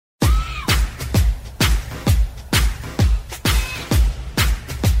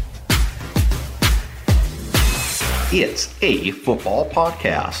It's a football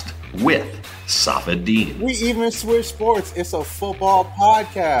podcast with Safid, Deen. We even switch sports. It's a football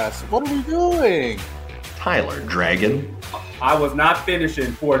podcast. What are we doing? Tyler Dragon. I was not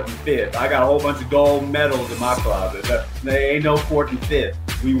finishing 4th and 5th. I got a whole bunch of gold medals in my closet. There ain't no 4th and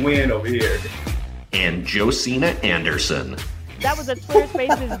 5th. We win over here. And Josina Anderson. That was a Twitter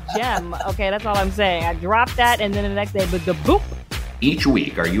Spaces gem. Okay, that's all I'm saying. I dropped that, and then the next day, but the boop. Each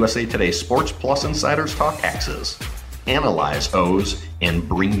week, our USA Today Sports Plus insiders talk X's, analyze O's, and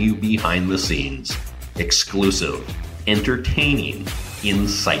bring you behind the scenes. Exclusive, entertaining,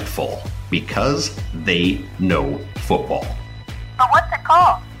 insightful, because they know football. But what's it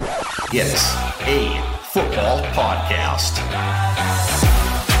called? It's a football podcast.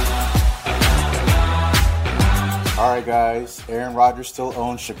 All right, guys. Aaron Rodgers still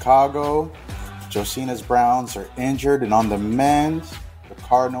owns Chicago. Josina's Browns are injured and on the mend. The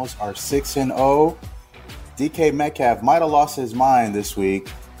Cardinals are 6-0. DK Metcalf might have lost his mind this week.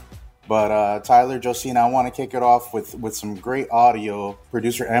 But Tyler, Josina, I want to kick it off with some great audio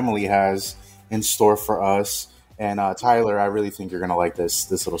producer Emily has in store for us. And Tyler, I really think you're going to like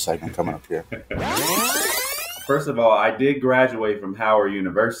this little segment coming up here. First of all, I did graduate from Howard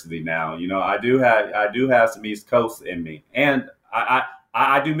University now. You know, I do have some East Coast in me. And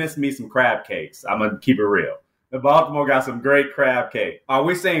I do miss me some crab cakes. I'm going to keep it real. The Baltimore got some great crab cake. Are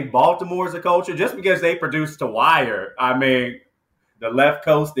we saying Baltimore's a culture? Just because they produce to wire, I mean, the left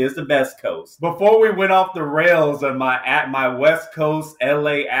coast is the best coast. Before we went off the rails at my West Coast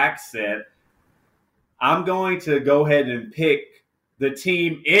LA accent, I'm going to go ahead and pick the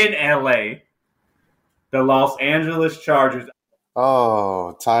team in LA, the Los Angeles Chargers.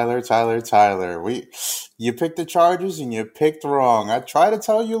 Oh, Tyler. You picked the Chargers and you picked wrong. I tried to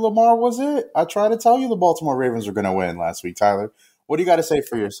tell you Lamar was it. I tried to tell you the Baltimore Ravens were going to win last week, Tyler. What do you got to say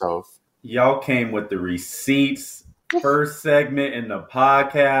for yourself? Y'all came with the receipts. First segment in the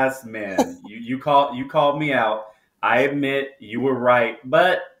podcast. Man, you called me out. I admit you were right.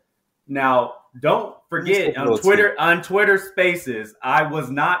 But now don't forget on Twitter Spaces, I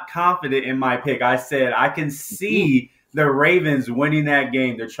was not confident in my pick. I said I can see the Ravens winning that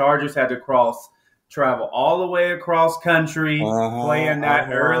game. The Chargers had to travel all the way across country, playing that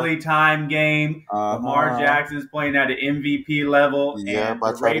early time game. Lamar Jackson's playing at an MVP level, and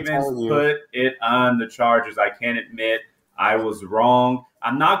the Ravens put it on the Chargers. I can't admit I was wrong.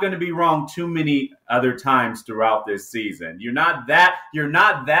 I'm not going to be wrong too many other times throughout this season. You're not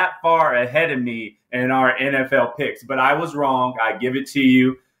that far ahead of me in our NFL picks, but I was wrong. I give it to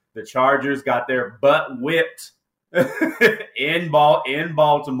you. The Chargers got their butt whipped in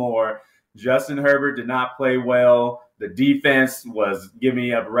Baltimore. Justin Herbert did not play well. The defense was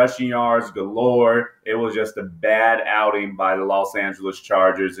giving up rushing yards galore. It was just a bad outing by the Los Angeles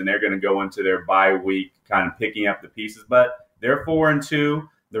Chargers, and they're going to go into their bye week kind of picking up the pieces. But they're 4-2.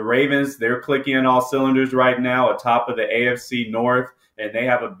 The Ravens, they're clicking on all cylinders right now atop of the AFC North, and they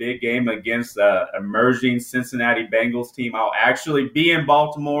have a big game against the emerging Cincinnati Bengals team. I'll actually be in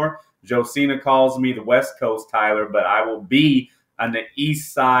Baltimore. Josina calls me the West Coast, Tyler, but I will be on the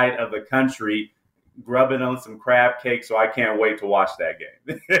east side of the country grubbing on some crab cake, so I can't wait to watch that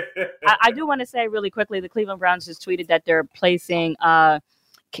game. I do want to say really quickly, the Cleveland Browns just tweeted that they're placing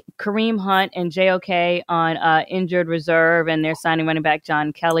Kareem Hunt and JOK on injured reserve, and they're signing running back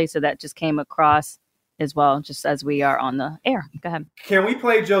John Kelly, so that just came across as well, just as we are on the air. Go ahead. Can we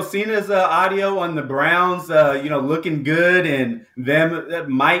play Josina's audio on the Browns, looking good, and them that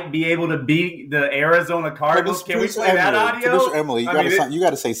might be able to beat the Arizona Cardinals? Can we play that audio? Producer Emily, you got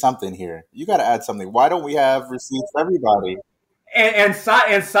to say something here. You got to add something. Why don't we have receipts for everybody? And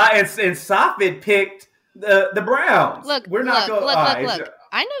Safid picked the Browns. Look.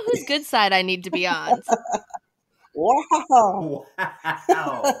 I know whose good side I need to be on. Wow.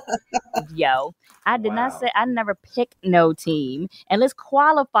 Yo, I did not say I never picked no team. And let's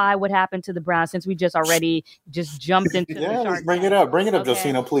qualify what happened to the Browns since we just jumped into the Shark. Bring it up,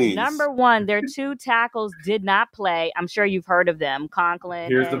 Josina, please. Number one, their two tackles did not play. I'm sure you've heard of them. Conklin.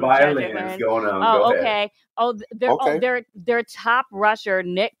 Here's the violins going on. Oh, Go okay. ahead. Their top rusher,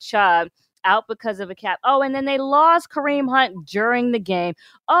 Nick Chubb, out because of a cap. Oh, and then they lost Kareem Hunt during the game.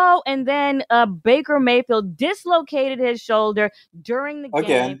 Oh, and then Baker Mayfield dislocated his shoulder during the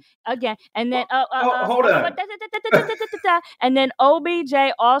game. Again. And then hold on. And then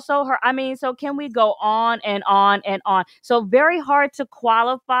OBJ also hurt. I mean, so can we go on and on and on? So very hard to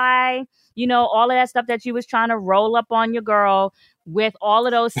qualify, all of that stuff that you was trying to roll up on your girl with all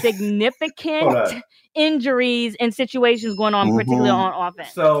of those significant injuries and situations going on, particularly on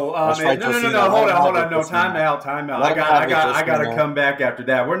offense. So, That's right, no, Josina. hold Let on. him have No, it, time out. Let him have it, I got to Josina. come back after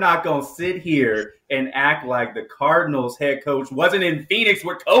that. We're not going to sit here and act like the Cardinals head coach wasn't in Phoenix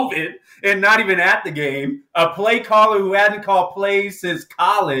with COVID and not even at the game. A play caller who hadn't called plays since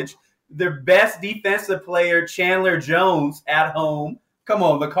college. Their best defensive player, Chandler Jones, at home. Come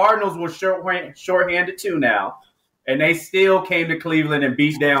on, the Cardinals were shorthanded too now, and they still came to Cleveland and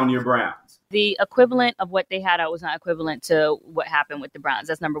beat down your Browns. The equivalent of what they had out was not equivalent to what happened with the Browns.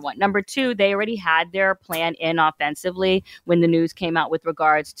 That's number one. Number two, they already had their plan in offensively when the news came out with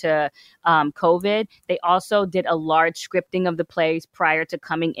regards to COVID. They also did a large scripting of the plays prior to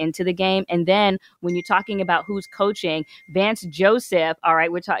coming into the game. And then when you're talking about who's coaching, Vance Joseph, all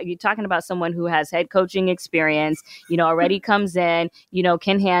right, you're talking about someone who has head coaching experience, already comes in,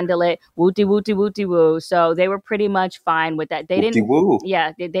 can handle it, wooty, wooty, wooty, woo. So they were pretty much fine with that. They didn't,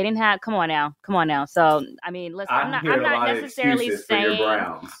 yeah, they didn't have, come on now. So, I mean, listen, I'm not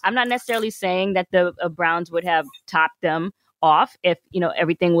necessarily saying that the Browns would have topped them off if,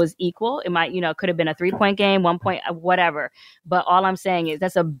 everything was equal. It might, could have been a 3-point game, 1 point, whatever. But all I'm saying is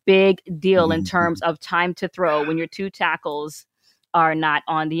that's a big deal in terms of time to throw when your two tackles are not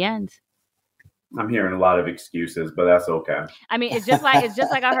on the end. I'm hearing a lot of excuses, but that's okay. I mean, it's just like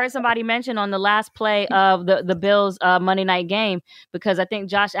I heard somebody mention on the last play of the Bills Monday night game, because I think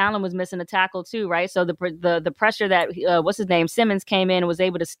Josh Allen was missing a tackle too, right? So the pressure that what's his name, Simmons, came in and was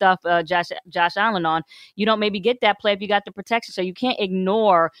able to stuff Josh Allen on. You don't maybe get that play if you got the protection. So you can't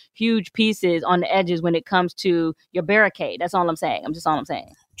ignore huge pieces on the edges when it comes to your barricade. That's all I'm saying.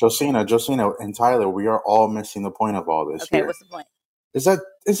 Josina, and Tyler, we are all missing the point of all this. Okay, here. What's the point? Is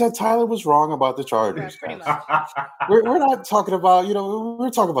that Tyler was wrong about the Chargers? Pretty much. We're not talking about, we're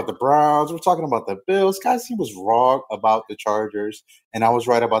talking about the Browns. We're talking about the Bills. Guys, he was wrong about the Chargers, and I was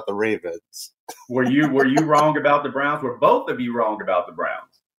right about the Ravens. Were you wrong about the Browns? Were both of you wrong about the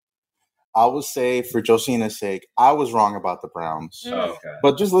Browns? I would say, for Josina's sake, I was wrong about the Browns. Okay.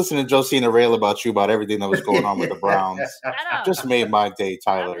 But just listening to Josina rail about you about everything that was going on with the Browns just made my day,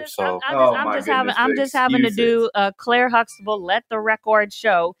 Tyler. I'm just having to do Claire Huxtable, Let the Record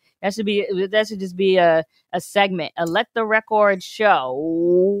Show. That should just be a segment, a Let the Record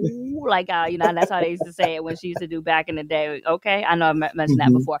Show. Like, that's how they used to say it when she used to do back in the day. Okay, I know I mentioned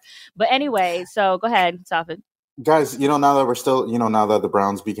that before. But anyway, so go ahead, Safid. Guys, now that the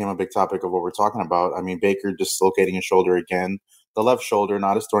Browns became a big topic of what we're talking about, I mean, Baker dislocating his shoulder again, the left shoulder,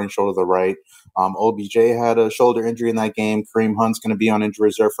 not his throwing shoulder, the right. OBJ had a shoulder injury in that game. Kareem Hunt's going to be on injury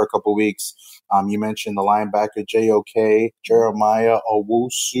reserve for a couple weeks. You mentioned the linebacker, JOK, Jeremiah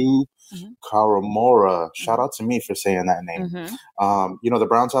Owusu, Karamora. Shout out to me for saying that name. The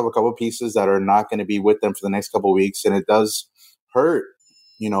Browns have a couple pieces that are not going to be with them for the next couple weeks, and it does hurt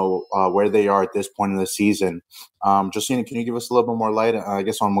where they are at this point in the season. Josina, can you give us a little bit more light, I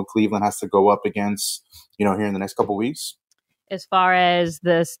guess, on what Cleveland has to go up against, here in the next couple of weeks? As far as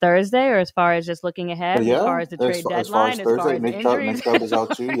this Thursday, or as far as just looking ahead? As far as the trade deadline? As far as Thursday, next up is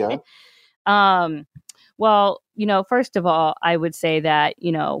out too, yeah. Well, first of all, I would say that,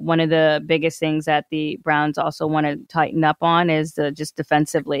 one of the biggest things that the Browns also want to tighten up on is just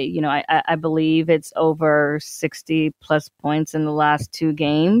defensively. I believe it's over 60 plus points in the last 2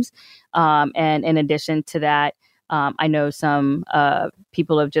 games. And in addition to that, I know some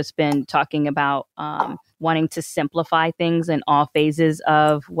people have just been talking about wanting to simplify things in all phases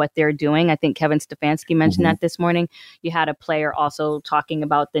of what they're doing. I think Kevin Stefanski mentioned that this morning. You had a player also talking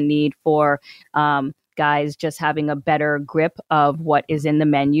about the need for guys just having a better grip of what is in the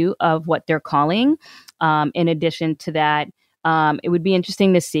menu of what they're calling. In addition to that, it would be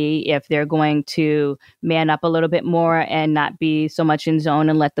interesting to see if they're going to man up a little bit more and not be so much in zone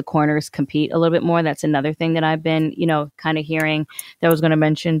and let the corners compete a little bit more. That's another thing that I've been, kind of hearing that I was going to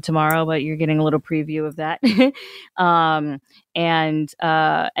mention tomorrow, but you're getting a little preview of that. And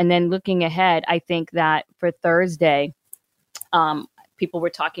then looking ahead, I think that for Thursday, people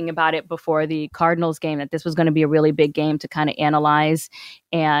were talking about it before the Cardinals game, that this was going to be a really big game to kind of analyze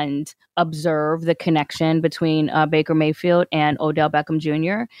and observe the connection between Baker Mayfield and Odell Beckham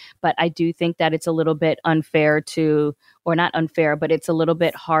Jr. But I do think that it's a little bit unfair or not unfair, but it's a little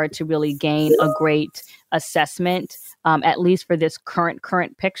bit hard to really gain a great assessment, at least for this current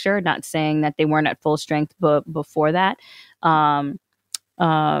picture, not saying that they weren't at full strength before that.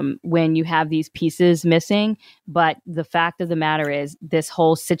 When you have these pieces missing. But the fact of the matter is this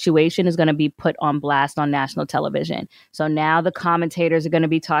whole situation is going to be put on blast on national television. So now the commentators are going to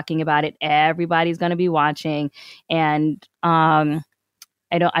be talking about it. Everybody's going to be watching. And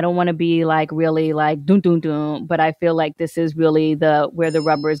I don't want to be like really like doom doom doom, but I feel like this is really where the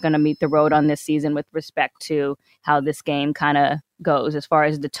rubber is going to meet the road on this season with respect to how this game kind of goes as far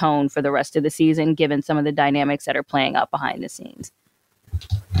as the tone for the rest of the season, given some of the dynamics that are playing out behind the scenes.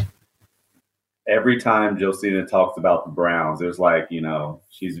 Every time Josina talks about the Browns, there's like,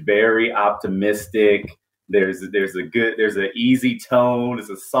 she's very optimistic. There's an easy tone. It's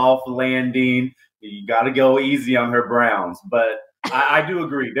a soft landing. You got to go easy on her Browns. But I do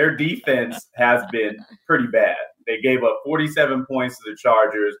agree. Their defense has been pretty bad. They gave up 47 points to the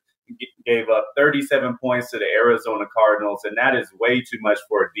Chargers, gave up 37 points to the Arizona Cardinals, and that is way too much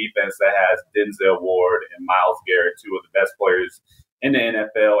for a defense that has Denzel Ward and Myles Garrett, two of the best players in the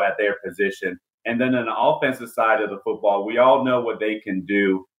NFL at their position. And then on the offensive side of the football, we all know what they can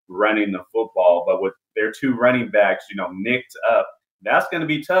do running the football, but with their two running backs, nicked up, that's going to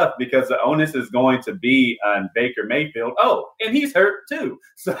be tough because the onus is going to be on Baker Mayfield. Oh, and he's hurt too.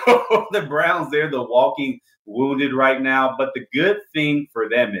 So the Browns, they're the walking wounded right now. But the good thing for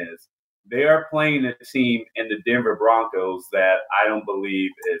them is they are playing a team in the Denver Broncos that I don't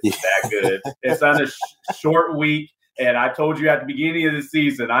believe is that good. It's on a short week. And I told you at the beginning of the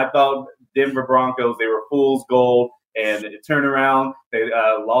season, I thought Denver Broncos, they were fool's gold. And it turned around. They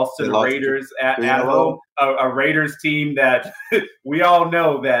lost to the Raiders at home, a Raiders team that we all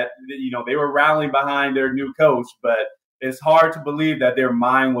know that, they were rallying behind their new coach. But it's hard to believe that their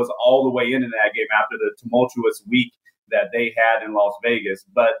mind was all the way into that game after the tumultuous week that they had in Las Vegas.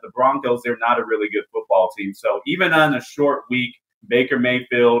 But the Broncos, they're not a really good football team. So even on a short week, Baker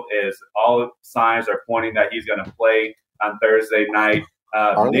Mayfield is all signs are pointing that he's going to play on Thursday night.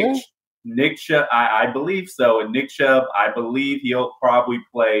 Nick Chubb, I believe so. And Nick Chubb, I believe he'll probably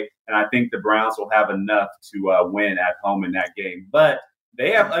play. And I think the Browns will have enough to win at home in that game. But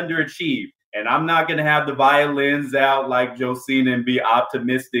they have underachieved. And I'm not going to have the violins out like Josina and be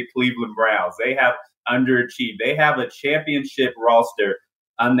optimistic Cleveland Browns. They have underachieved. They have a championship roster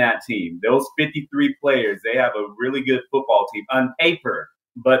on that team. Those 53 players, they have a really good football team on paper,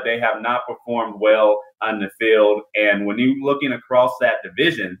 but they have not performed well on the field. And when you're looking across that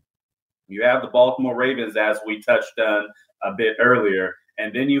division, you have the Baltimore Ravens, as we touched on a bit earlier,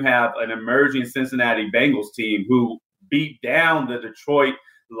 and then you have an emerging Cincinnati Bengals team who beat down the Detroit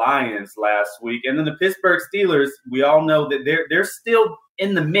Lions last week. And then the Pittsburgh Steelers, we all know that they're still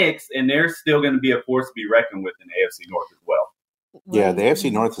in the mix, and they're still going to be a force to be reckoned with in the AFC North as well. Yeah, the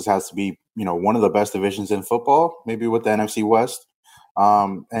AFC North has to be, one of the best divisions in football, maybe with the NFC West.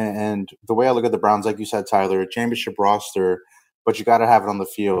 And the way I look at the Browns, like you said, Tyler, a championship roster, but you got to have it on the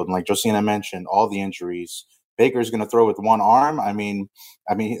field. And like Josina mentioned, all the injuries. Baker's going to throw with one arm. I mean,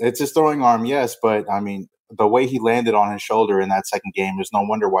 it's his throwing arm, yes, but the way he landed on his shoulder in that second game, there's no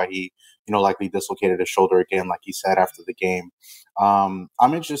wonder why he, likely dislocated his shoulder again, like he said after the game. I'm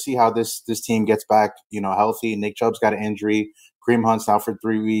interested to see how this team gets back, healthy. Nick Chubb's got an injury. Kareem Hunt's out for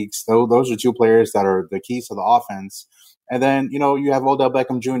 3 weeks. Those are two players that are the keys to the offense. And then, you have Odell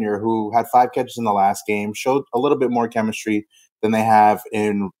Beckham Jr., who had 5 catches in the last game, showed a little bit more chemistry than they have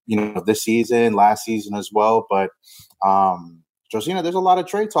in, this season, last season as well. But, Josina, there's a lot of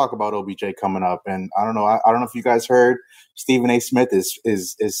trade talk about OBJ coming up. And I don't know if you guys heard Stephen A. Smith is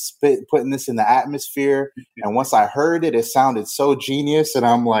putting this in the atmosphere. And once I heard it, it sounded so genius. And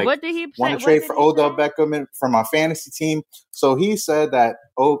I'm like, what did he want to trade for Odell Beckham for my fantasy team? So he said that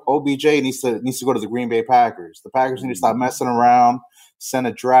OBJ needs to go to the Green Bay Packers. The Packers need to stop messing around, send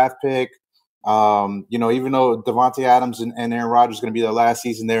a draft pick. Even though Devontae Adams and Aaron Rodgers are going to be their last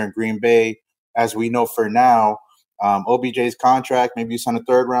season there in Green Bay, as we know for now, OBJ's contract, maybe you sign a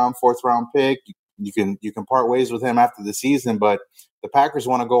 3rd round, 4th round pick. You can part ways with him after the season, but the Packers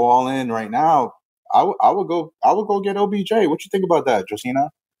want to go all in right now. I would go get OBJ. What you think about that,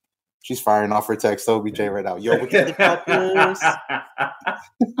 Josina? She's firing off her text to OBJ right now. Yo, what you think about this?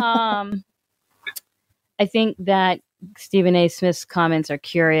 I think that Stephen A. Smith's comments are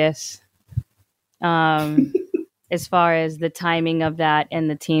curious. As far as the timing of that and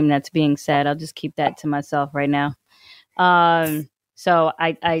the team that's being said, I'll just keep that to myself right now. So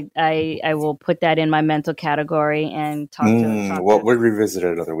I will put that in my mental category and talk to we'll revisit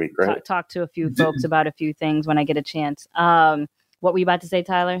it another week, right? Talk to a few folks about a few things when I get a chance. What were you about to say,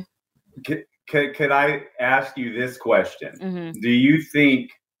 Tyler? Could I ask you this question? Mm-hmm. Do you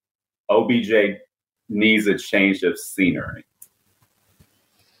think OBJ needs a change of scenery?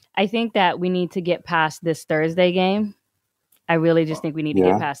 I think that we need to get past this Thursday game. I really just think we need to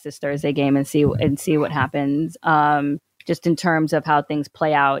get past this Thursday game and see what happens. Just in terms of how things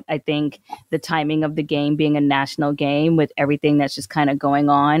play out, I think the timing of the game being a national game with everything that's just kind of going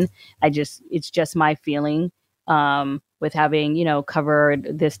on, it's just my feeling. with having,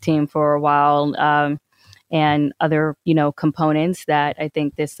 covered this team for a while, and other, components, that I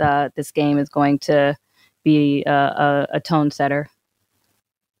think this game is going to be a tone setter.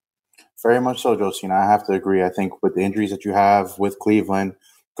 Very much so, Josina. I have to agree. I think with the injuries that you have with Cleveland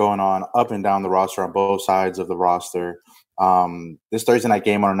going on up and down the roster on both sides of the roster, this Thursday night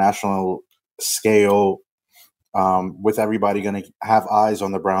game on a national scale, with everybody going to have eyes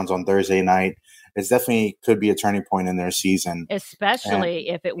on the Browns on Thursday night, it definitely could be a turning point in their season. Especially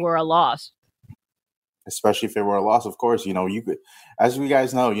if it were a loss. Especially if it were a loss, of course, you could, as you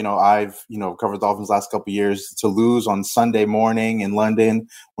guys know, I've, covered Dolphins last couple of years. To lose on Sunday morning in London,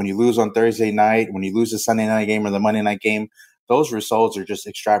 when you lose on Thursday night, when you lose the Sunday night game or the Monday night game, those results are just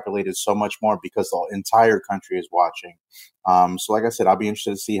extrapolated so much more because the entire country is watching. So like I said, I'll be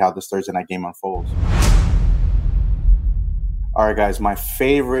interested to see how this Thursday night game unfolds. All right, guys, my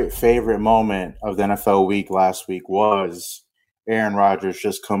favorite moment of the NFL week last week was Aaron Rodgers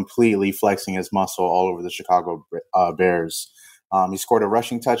just completely flexing his muscle all over the Chicago Bears. He scored a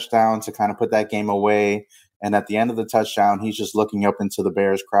rushing touchdown to kind of put that game away. And at the end of the touchdown, he's just looking up into the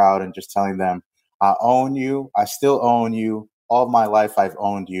Bears crowd and just telling them, I own you. I still own you. All my life, I've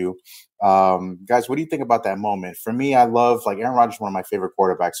owned you. Guys, what do you think about that moment? For me, I love, Aaron Rodgers is one of my favorite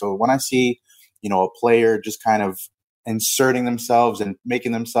quarterbacks. So when I see, a player just kind of inserting themselves and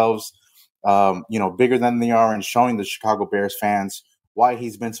making themselves bigger than they are and showing the Chicago Bears fans why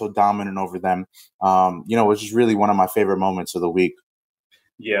he's been so dominant over them. Which is really one of my favorite moments of the week.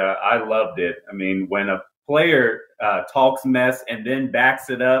 Yeah, I loved it. I mean, when a player talks mess and then backs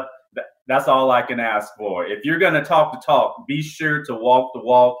it up, that's all I can ask for. If you're going to talk the talk, be sure to walk the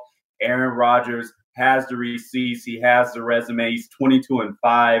walk. Aaron Rodgers has the receipts. He has the resume. He's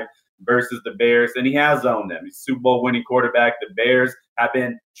 22-5 versus the Bears, and he has owned them. He's Super Bowl winning quarterback. The Bears have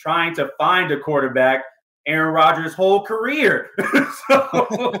been trying to find a quarterback Aaron Rodgers' whole career.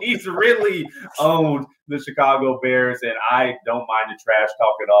 So he's really owned the Chicago Bears, and I don't mind the trash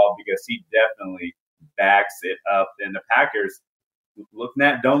talk at all because he definitely backs it up. And the Packers,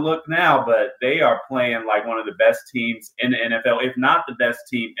 don't look now, but they are playing like one of the best teams in the NFL, if not the best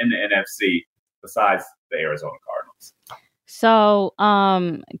team in the NFC, besides the Arizona Cardinals. So,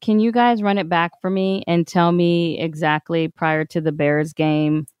 can you guys run it back for me and tell me exactly prior to the Bears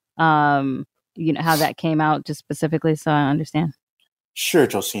game, how that came out, just specifically, so I understand? Sure,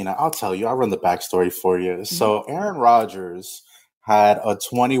 Josina. I'll tell you. I'll run the backstory for you. Mm-hmm. So, Aaron Rodgers had a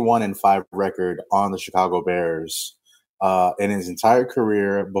 21-5 record on the Chicago Bears in his entire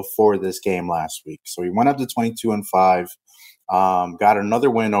career before this game last week. So he went up to 22-5, got another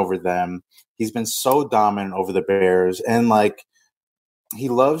win over them. He's been so dominant over the Bears, and he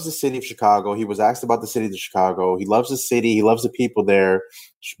loves the city of Chicago. He was asked about the city of Chicago. He loves the city. He loves the people there.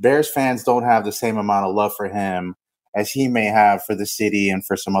 Bears fans don't have the same amount of love for him as he may have for the city and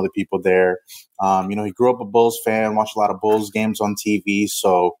for some other people there. He grew up a Bulls fan, watched a lot of Bulls games on TV,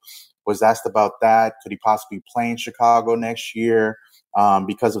 so was asked about that. Could he possibly play in Chicago next year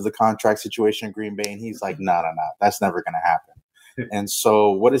because of the contract situation in Green Bay? And he's like, no, that's never going to happen. And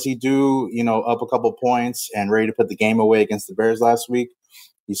so what does he do, up a couple points and ready to put the game away against the Bears last week?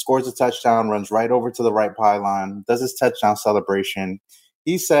 He scores a touchdown, runs right over to the right pylon, does his touchdown celebration.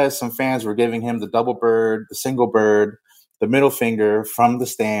 He says some fans were giving him the double bird, the single bird, the middle finger from the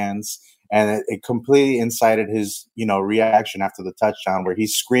stands, and it completely incited his, reaction after the touchdown where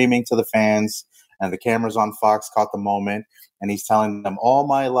he's screaming to the fans, and the cameras on Fox caught the moment, and he's telling them, all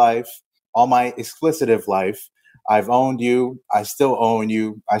my life, all my explicit life, I've owned you. I still own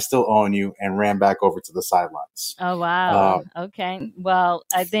you. I still own you, and ran back over to the sidelines. Oh, wow. Okay. Well,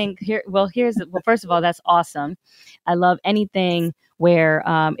 I think first of all, that's awesome. I love anything where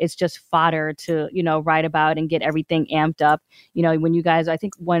it's just fodder to, write about and get everything amped up. When you guys, I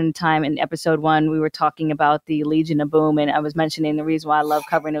think one time in episode 1, we were talking about the Legion of Boom, and I was mentioning the reason why I love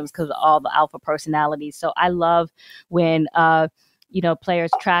covering it was because of all the alpha personalities. So I love when, players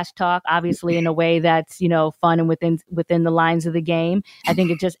trash talk, obviously in a way that's, fun and within the lines of the game. I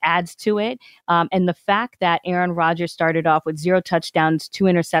think it just adds to it. And the fact that Aaron Rodgers started off with 0 touchdowns, 2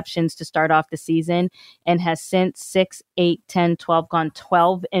 interceptions to start off the season, and has since 6, 8, 10, 12 gone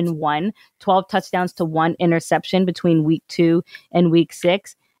 12-1, 12 touchdowns to 1 interception between week 2 and week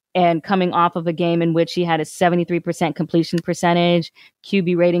 6. And coming off of a game in which he had a 73% completion percentage,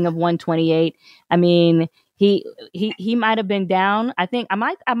 QB rating of 128. I mean, he might have been down. I think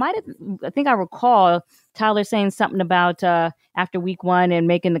I recall Tyler saying something about after week 1 and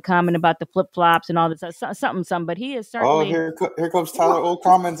making the comment about the flip flops and all this something. But he is certainly. Oh, here comes Tyler. Old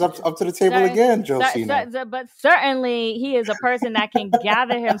comments up to the table again, Josina. But certainly he is a person that can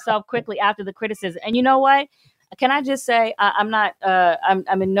gather himself quickly after the criticism. And you know what? can I just say I'm not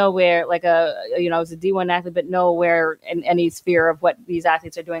I'm in nowhere like as a D1 athlete, but nowhere in any sphere of what these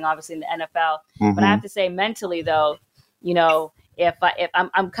athletes are doing, obviously in the NFL. Mm-hmm. But I have to say, mentally though, if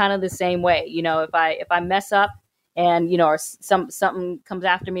I'm kind of the same way, if I mess up and or something comes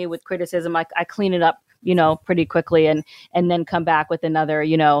after me with criticism, I clean it up pretty quickly and then come back with another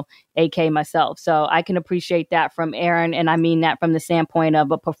AK myself. So I can appreciate that from Aaron, and I mean that from the standpoint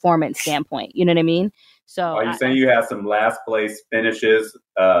of a performance standpoint, you know what I mean? So are you saying you have some last place finishes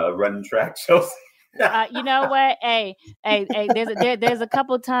running track shows? You know what? Hey, there's a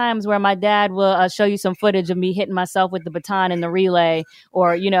couple times where my dad will show you some footage of me hitting myself with the baton in the relay,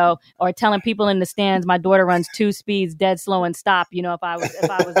 or or telling people in the stands my daughter runs 2 speeds, dead slow and stop. If I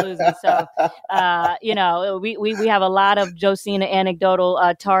was losing. So we have a lot of Josina anecdotal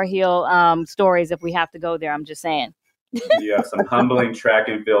Tar Heel stories if we have to go there. I'm just saying. You have some humbling track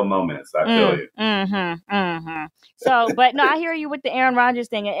and field moments. I feel you. So, but no, I hear you with the Aaron Rodgers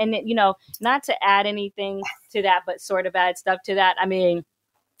thing, and not to add anything to that, but sort of add stuff to that. I mean,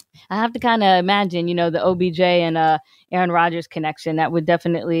 I have to kind of imagine, the OBJ and Aaron Rodgers connection. That would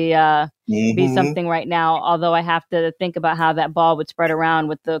definitely be something right now. Although I have to think about how that ball would spread around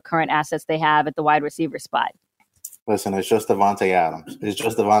with the current assets they have at the wide receiver spot. Listen, it's just Davante Adams.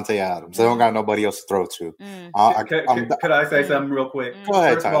 They don't got nobody else to throw to. Could I say something real quick? Go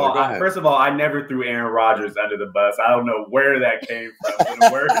ahead, Tyler. Go ahead. First of all, I never threw Aaron Rodgers under the bus. I don't know where that came from. The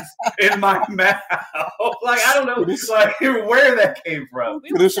words in my mouth. I don't know where that came from.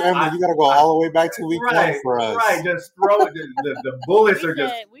 Producer Emily, you got to go all the way back to week 1 for us. Right, just throw it. The bullets are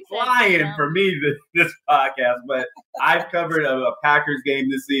just flying for me this podcast. But I've covered a Packers game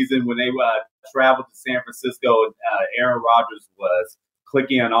this season when they traveled to San Francisco. Aaron Rodgers was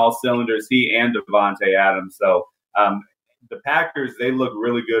clicking on all cylinders, he and Davante Adams. So the Packers, they look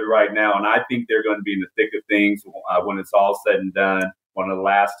really good right now, and I think they're going to be in the thick of things when it's all said and done, one of the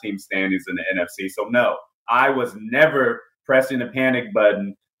last team standings in the NFC. So, no, I was never pressing the panic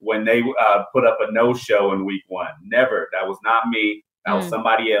button when they put up a no-show in week 1. Never. That was not me. That was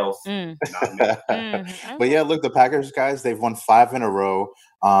somebody else, not me. But yeah, look, the Packers guys, they've won 5 in a row.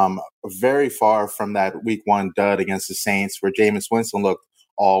 Very far from that week 1 dud against the Saints, where Jameis Winston looked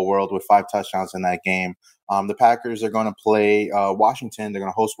all world with 5 touchdowns in that game. The Packers are going to play Washington. They're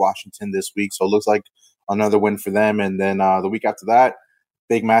going to host Washington this week. So it looks like another win for them. And then the week after that,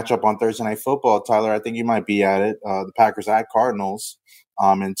 big matchup on Thursday Night Football. Tyler, I think you might be at it. The Packers at Cardinals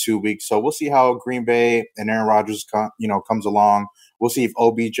in 2 weeks. So we'll see how Green Bay and Aaron Rodgers comes along. We'll see if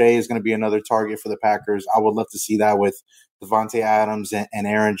OBJ is going to be another target for the Packers. I would love to see that with Davante Adams and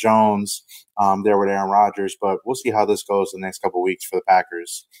Aaron Jones there with Aaron Rodgers. But we'll see how this goes the next couple of weeks for the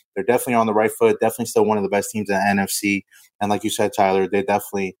Packers. They're definitely on the right foot, definitely still one of the best teams in the NFC. And like you said, Tyler, they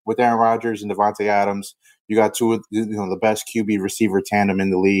definitely, with Aaron Rodgers and Davante Adams, you got two of the best QB receiver tandem in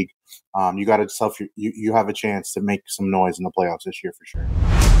the league. You got yourself, you have a chance to make some noise in the playoffs this year for sure.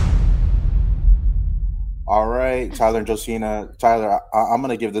 All right, Tyler and Josina. Tyler, I'm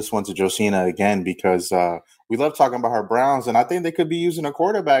going to give this one to Josina again because we love talking about her Browns, and I think they could be using a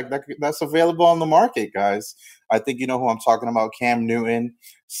quarterback that's available on the market, guys. I think you know who I'm talking about. Cam Newton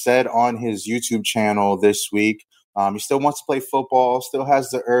said on his YouTube channel this week, he still wants to play football, still has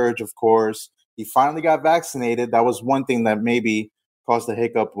the urge, of course. He finally got vaccinated. That was one thing that maybe caused a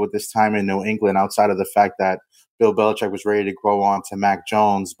hiccup with this time in New England, outside of the fact that Bill Belichick was ready to go on to Mac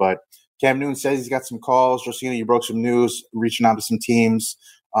Jones. But Cam Newton says he's got some calls. Josina, you broke some news, reaching out to some teams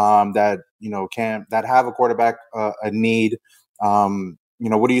that have a quarterback a need.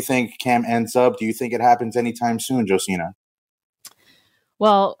 What do you think Cam ends up? Do you think it happens anytime soon, Josina?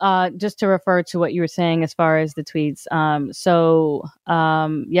 Well, just to refer to what you were saying as far as the tweets.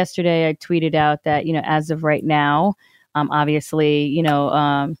 Yesterday I tweeted out that, as of right now, obviously,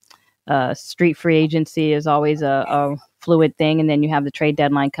 street free agency is always a fluid thing. And then you have the trade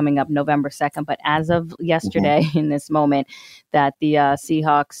deadline coming up November 2nd. But as of yesterday, in this moment, that the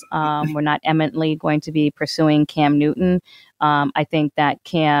Seahawks were not eminently going to be pursuing Cam Newton. I think that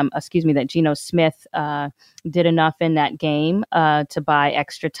Geno Smith did enough in that game to buy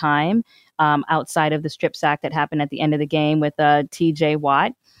extra time outside of the strip sack that happened at the end of the game with TJ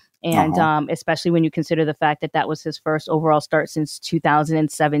Watt. And especially when you consider the fact that was his first overall start since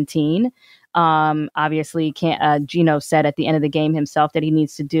 2017. Obviously, Geno said at the end of the game himself that he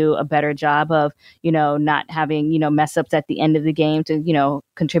needs to do a better job of, not having, mess ups at the end of the game to,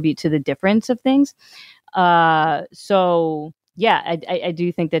 contribute to the difference of things. I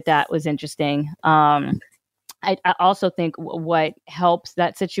do think that was interesting. I also think what helps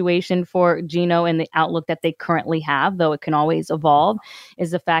that situation for Geno and the outlook that they currently have, though it can always evolve,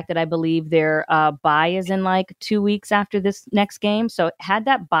 is the fact that I believe their bye is in like 2 weeks after this next game. So had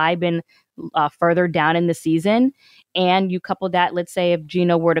that bye been further down in the season, and you couple that, let's say if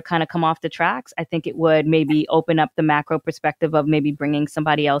Geno were to kind of come off the tracks, I think it would maybe open up the macro perspective of maybe bringing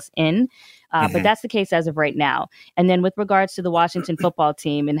somebody else in. But that's the case as of right now. And then with regards to the Washington football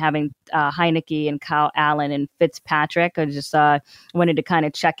team and having Heineke and Kyle Allen and Fitzpatrick, I just wanted to kind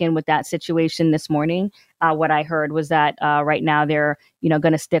of check in with that situation this morning. What I heard was that right now they're,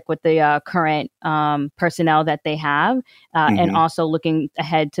 going to stick with the current personnel that they have, and also looking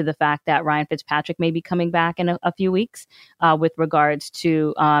ahead to the fact that Ryan Fitzpatrick may be coming back in a few weeks with regards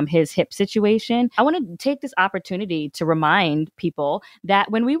to his hip situation. I want to take this opportunity to remind people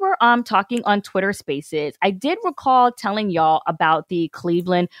that when we were talking on Twitter Spaces, I did recall telling y'all about the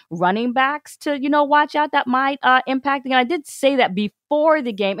Cleveland running backs to, watch out that might impact. And I did say that before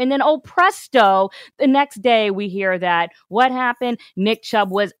the game. And then, oh, presto, the next day we hear that what happened? Nick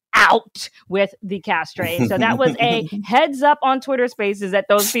Chubb was out with the calf strain. So that was a heads up on Twitter Spaces that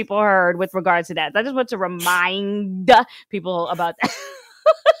those people heard with regards to that. I just want to remind people about that.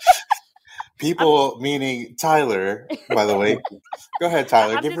 People, meaning Tyler, by the way. Go ahead,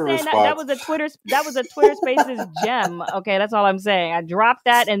 Tyler. Give your response. That was a Twitter Spaces gem. Okay, that's all I'm saying. I dropped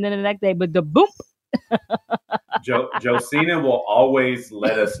that, and then the next day, but the boom. Josina will always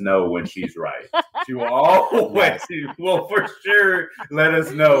let us know when she's right. She will for sure let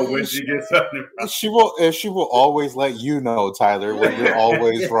us know when she gets under. She will always let you know, Tyler, when you're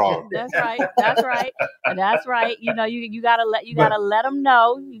always wrong. That's right. You gotta let them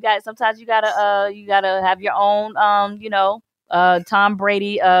know. Sometimes you gotta have your own Tom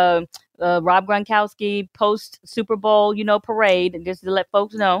Brady Rob Gronkowski post Super Bowl parade, just to let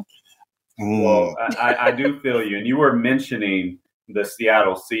folks know. Well, I do feel you. And you were mentioning the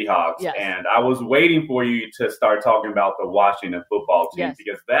Seattle Seahawks. Yes. And I was waiting for you to start talking about the Washington football team, yes,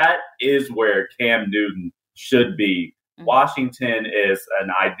 because that is where Cam Newton should be. Mm-hmm. Washington is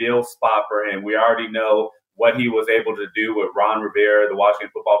an ideal spot for him. We already know what he was able to do with Ron Rivera, the Washington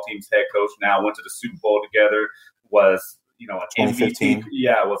football team's head coach, now went to the Super Bowl together, was an MVP.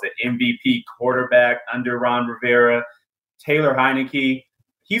 Yeah, was an MVP quarterback under Ron Rivera. Taylor Heineke,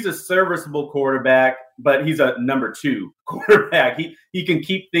 he's a serviceable quarterback, but he's a number 2 quarterback. He can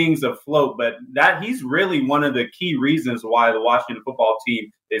keep things afloat, but he's really one of the key reasons why the Washington football team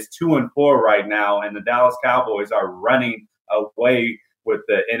is 2-4 right now, and the Dallas Cowboys are running away with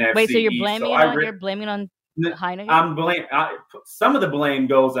the NFC. Wait, so you're blaming on Heineke? Some of the blame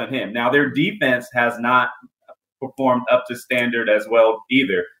goes on him. Now, their defense has not performed up to standard as well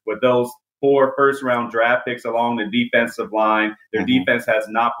either, with those 4 first-round draft picks along the defensive line. Their defense has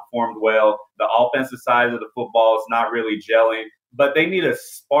not performed well. The offensive side of the football is not really gelling, but they need a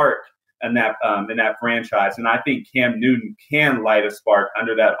spark in that franchise. And I think Cam Newton can light a spark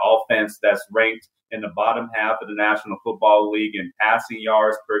under that offense that's ranked in the bottom half of the National Football League in passing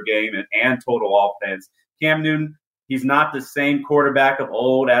yards per game and total offense. Cam Newton, he's not the same quarterback of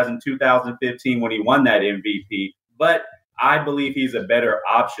old as in 2015 when he won that MVP, but I believe he's a better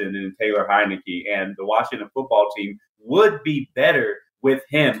option than Taylor Heineke, and the Washington football team would be better with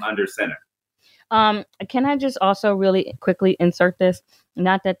him under center. Can I just also really quickly insert this?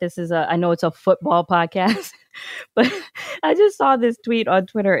 Not that this is I know it's a football podcast, but I just saw this tweet on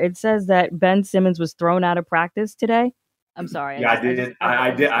Twitter. It says that Ben Simmons was thrown out of practice today. I'm sorry. Yeah,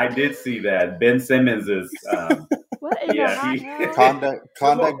 I did see that. Ben Simmons is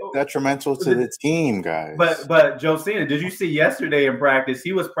conduct detrimental to the team, guys. But Josina, did you see yesterday in practice?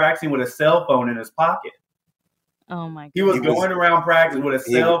 He was practicing with a cell phone in his pocket. Oh my God. He was going around practice with a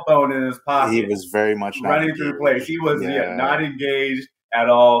cell phone in his pocket. He was very much not running through plays. He was not engaged at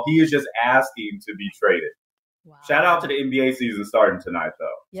all. He is just asking to be traded. Wow. Shout out to the NBA season starting tonight, though.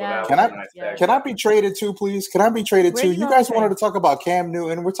 Yeah. So can I be traded too, please? Can I be traded too? You guys wanted to talk about Cam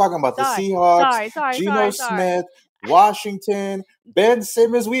Newton. We're talking about the Seahawks, Geno Smith, Washington, Ben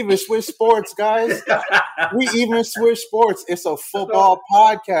Simmons. We even switch sports, guys. We even switch sports. It's a football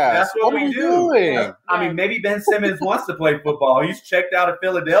podcast. That's what we do. Doing? I mean, maybe Ben Simmons wants to play football. He's checked out of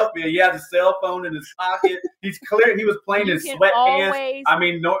Philadelphia. He has a cell phone in his pocket. He's clear. He was playing in sweatpants.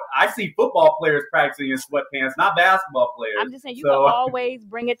 I see football players practicing in sweatpants, not basketball players. I'm just saying you can always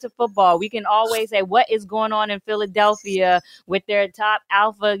bring it to football. We can always say what is going on in Philadelphia with their top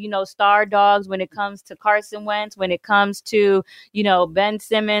alpha, star dogs when it comes to Carson Wentz, when it comes to, Ben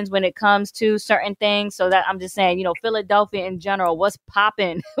Simmons when it comes to certain things. So that I'm just saying, Philadelphia in general, what's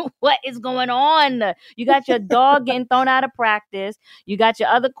popping? What is going on? You got your dog getting thrown out of practice. You got your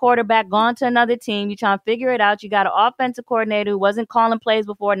other quarterback gone to another team. You're trying to figure it out. You got an offensive coordinator who wasn't calling plays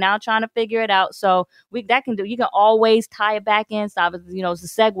before, now trying to figure it out. So you can always tie it back in. Stop it. It's the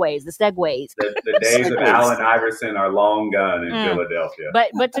segues. The days of Allen Iverson are long gone in Philadelphia.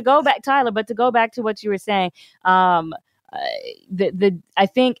 But to go back, Tyler, to what you were saying, I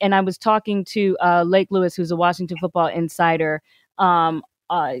think, and I was talking to Lake Lewis, who's a Washington Football Insider,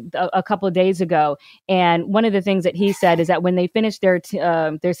 a couple of days ago, and one of the things that he said is that when they finished their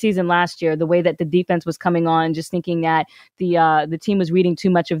season last year, the way that the defense was coming on, just thinking that the team was reading too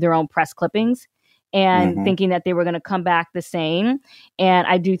much of their own press clippings and thinking that they were going to come back the same. And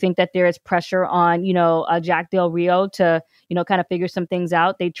I do think that there is pressure on, Jack Del Rio to, kind of figure some things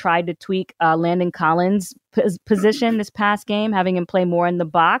out. They tried to tweak Landon Collins' position this past game, having him play more in the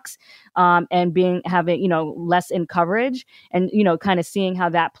box and having less in coverage and, kind of seeing how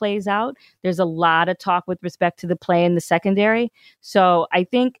that plays out. There's a lot of talk with respect to the play in the secondary. So I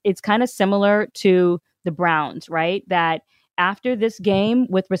think it's kind of similar to the Browns, right? That after this game,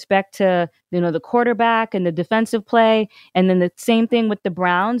 with respect to the quarterback and the defensive play, and then the same thing with the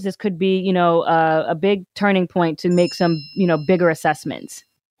Browns, this could be a big turning point to make some bigger assessments.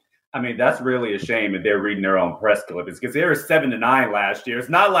 I mean, that's really a shame that they're reading their own press clippings because they were 7-9 last year. It's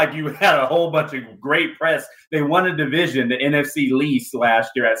not like you had a whole bunch of great press. They won a division, the NFC least,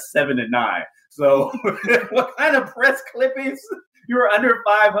 last year at 7-9. So what kind of press clippings? You were under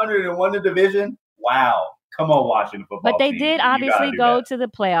 500 and won the division? Wow. Come on, Washington football. But they team. did obviously go to the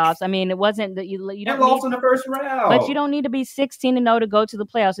playoffs. I mean, it wasn't that you don't lost in the first round. But you don't need to be 16-0 to go to the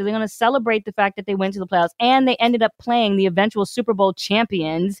playoffs. So they're going to celebrate the fact that they went to the playoffs, and they ended up playing the eventual Super Bowl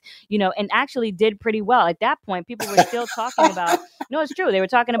champions, and actually did pretty well. At that point, people were still talking about. No, it's true. They were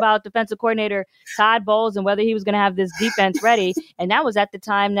talking about defensive coordinator Todd Bowles and whether he was going to have this defense ready. And that was at the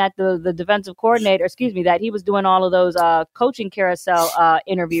time that the defensive coordinator, that he was doing all of those coaching carousel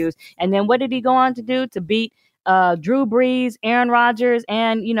interviews. And then what did he go on to do? To beat Drew Brees, Aaron Rodgers,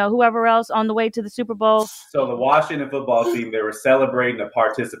 and whoever else on the way to the Super Bowl. So the Washington football team, they were celebrating the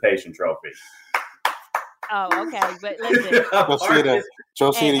participation trophy. Oh, okay, but listen,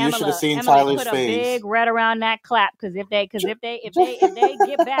 Josina, you should have seen Tyler's put face. A big red around that clap because if they get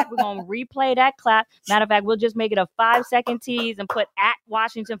back, we're gonna replay that clap. Matter of fact, we'll just make it a 5-second tease and put at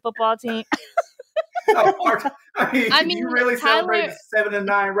Washington football team. I mean, you really celebrate the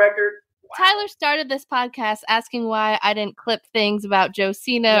 7-9 record? Wow. Tyler started this podcast asking why I didn't clip things about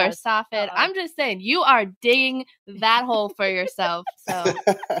Josina or Safid. I'm just saying, you are digging that hole for yourself. So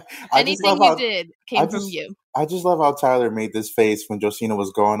anything you did came from you. I just love how Tyler made this face when Josina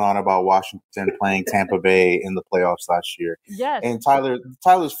was going on about Washington playing Tampa Bay in the playoffs last year. Yes. And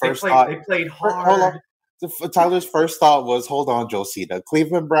Tyler's first thought. They played hard. Hold on. Tyler's first thought was, hold on, Josina.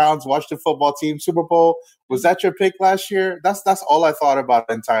 Cleveland Browns, Washington football team, Super Bowl. Was that your pick last year? That's all I thought about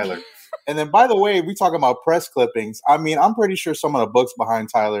in Tyler. And then, by the way, we talking about press clippings. I mean, I'm pretty sure some of the books behind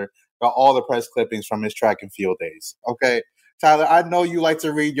Tyler got all the press clippings from his track and field days. Okay, Tyler, I know you like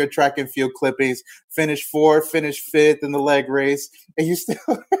to read your track and field clippings. Finish 4th, finish 5th in the leg race, and you still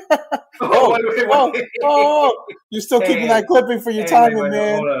you're still keeping that clipping for your timing,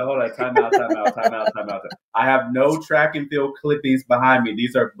 man. Hold on. Time out. I have no track and field clippings behind me.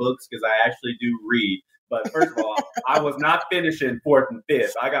 These are books because I actually do read. But first of all, I was not finishing 4th and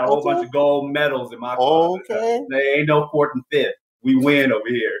 5th. I got a whole bunch of gold medals in my closet. Okay. There ain't no 4th and 5th. We win over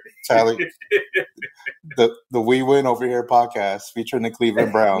here. Tyler, the We Win Over Here podcast featuring the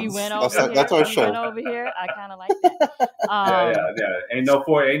Cleveland Browns. We win over here. That's our show. We win over here. I kind of like that. Yeah.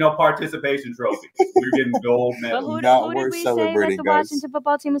 Ain't no participation trophy. We're getting gold medals. But who did we say that the Washington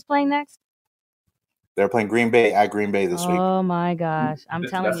football team is playing next? They're playing Green Bay at Green Bay this week. Oh my gosh! I'm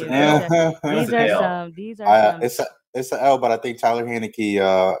telling you, these are some. It's an L, but I think Tyler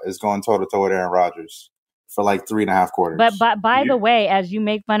Heinicke is going toe to toe with Aaron Rodgers for like 3.5 quarters. But by the way, as you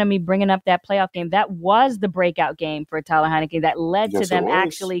make fun of me bringing up that playoff game, that was the breakout game for Tyler Heinicke that led to them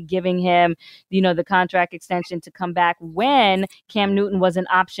actually giving him, the contract extension to come back when Cam Newton was an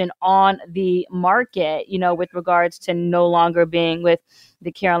option on the market, with regards to no longer being with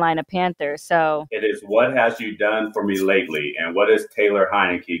the Carolina Panthers. So it is, what has you done for me lately, and what has Taylor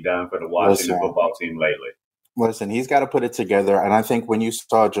Heinicke done for the Washington football team lately? Listen, he's got to put it together, and I think when you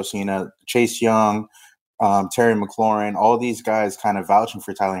saw Josina, Chase Young, Terry McLaurin, all these guys kind of vouching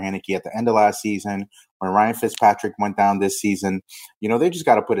for Tyler Heinicke at the end of last season, when Ryan Fitzpatrick went down this season, they just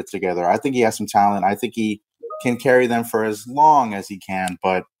got to put it together. I think he has some talent. I think he can carry them for as long as he can,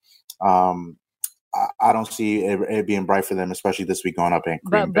 but I don't see it being bright for them, especially this week going up in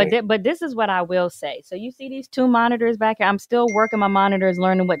Green Bay. But this is what I will say. So you see these two monitors back here. I'm still working my monitors,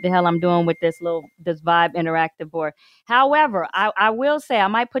 learning what the hell I'm doing with this Vibe interactive board. However, I will say, I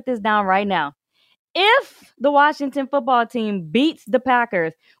might put this down right now. If the Washington football team beats the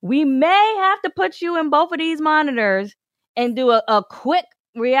Packers, we may have to put you in both of these monitors and do a quick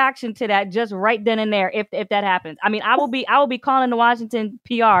reaction to that just right then and there if that happens. I mean, I will be calling the Washington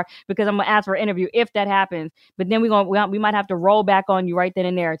PR because I'm gonna ask for an interview if that happens. But then we might have to roll back on you right then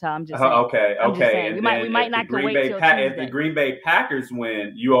and there, Tom. I'm just saying. Okay. Just saying. We might not wait till Tuesday. If the Green Bay Packers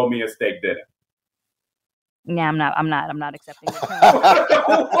win, you owe me a steak dinner. Nah, I'm not accepting the terms.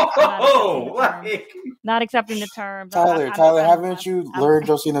 Not accepting the terms. Tyler, haven't you learned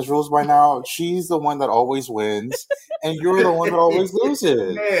Josina's rules by now? She's the one that always wins, and you're the one that always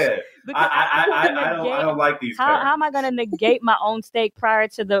loses. Man, I don't like these terms. How am I going to negate my own steak prior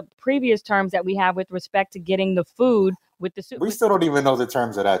to the previous terms that we have with respect to getting the food with the soup? We still don't even know the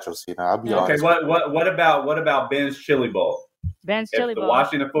terms of that, Josina. I'll be honest. Okay, what about Ben's Chili Bowl? Ben's Chili Bowl. If the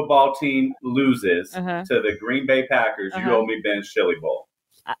Washington football team loses to the Green Bay Packers, you owe me Ben's Chili Bowl.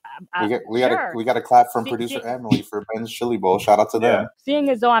 We got a clap from producer Emily for Ben's Chili Bowl. Shout out to them. Seeing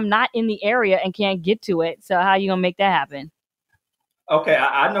as though I'm not in the area and can't get to it, so how are you gonna make that happen? Okay,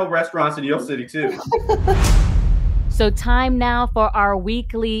 I know restaurants in your city too. So time now for our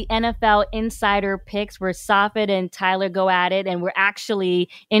weekly NFL Insider Picks where Safid and Tyler go at it. And we're actually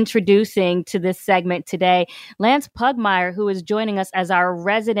introducing to this segment today Lance Pugmire, who is joining us as our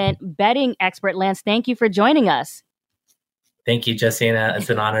resident betting expert. Lance, thank you for joining us. Thank you, Josina.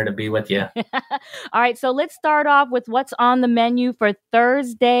 It's an honor to be with you. All right, so let's start off with what's on the menu for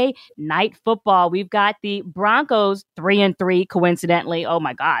Thursday night football. We've got the Broncos 3-3, coincidentally. Oh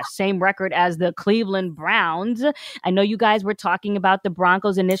my gosh, same record as the Cleveland Browns. I know you guys were talking about the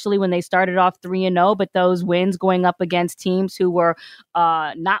Broncos initially when they started off 3-0, but those wins going up against teams who were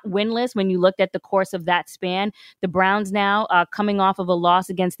not winless when you looked at the course of that span. The Browns now coming off of a loss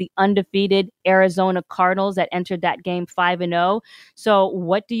against the undefeated Arizona Cardinals that entered that game 5-0. So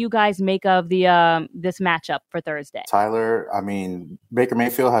what do you guys make of the this matchup for Thursday? Tyler, I mean, Baker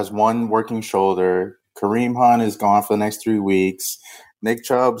Mayfield has one working shoulder. Kareem Hunt is gone for the next 3 weeks. Nick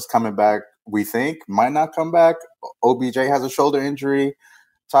Chubb's coming back, we think, might not come back. OBJ has a shoulder injury.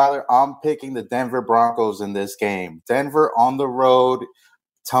 Tyler, I'm picking the Denver Broncos in this game. Denver on the road.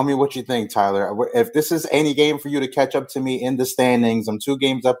 Tell me what you think, Tyler. If this is any game for you to catch up to me in the standings, I'm 2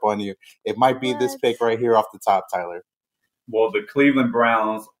 games up on you. It might be this pick right here off the top, Tyler. Well, the Cleveland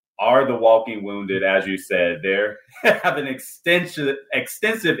Browns are the walking wounded, as you said. They have an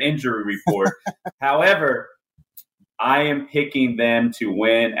extensive injury report. However, I am picking them to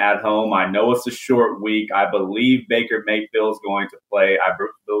win at home. I know it's a short week. I believe Baker Mayfield is going to play. I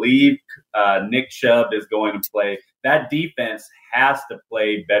believe Nick Chubb is going to play. That defense has to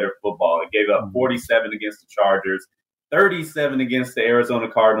play better football. It gave up 47 against the Chargers, 37 against the Arizona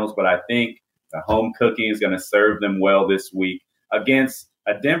Cardinals, but I think the home cooking is going to serve them well this week against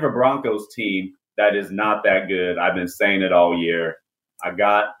a Denver Broncos team that is not that good. I've been saying it all year. I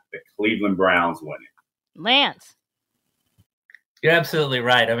got the Cleveland Browns winning. Lance. You're absolutely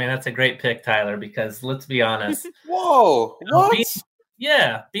right. I mean, that's a great pick, Tyler, because let's be honest. Whoa. What?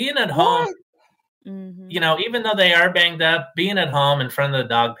 Being at home, even though they are banged up, being at home in front of the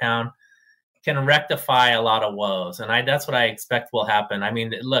dog pound can rectify a lot of woes. And that's what I expect will happen. I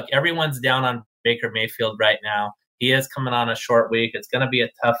mean, look, everyone's down on Baker Mayfield right now. He is coming on a short week. It's going to be a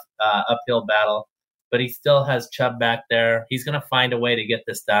tough uphill battle, but he still has Chubb back there. He's going to find a way to get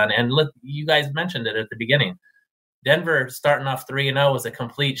this done. And look, you guys mentioned it at the beginning. Denver starting off 3-0 was a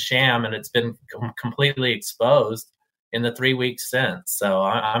complete sham, and it's been completely exposed in the 3 weeks since. So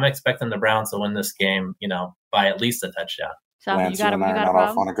I'm expecting the Browns to win this game, by at least a touchdown. So Lance, you're not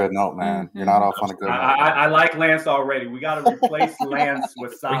off on a good note, man. You're not off on a good note. I like Lance already. We got to replace Lance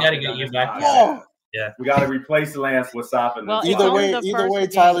with Safid. We got to get you back. Yeah, we got to replace Lance with Safid. Well, either way,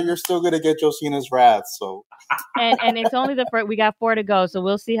 Tyler, you're still going to get Josina's wrath. So, and it's only the first. We got 4 to go, so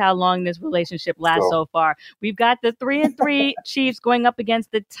we'll see how long this relationship lasts so far. We've got the 3-3 Chiefs going up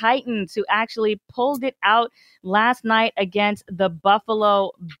against the Titans, who actually pulled it out last night against the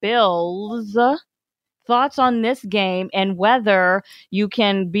Buffalo Bills. Thoughts on this game and whether you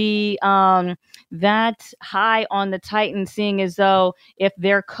can be that high on the Titans, seeing as though if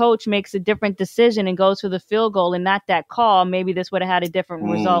their coach makes a different decision and goes for the field goal and not that call, maybe this would have had a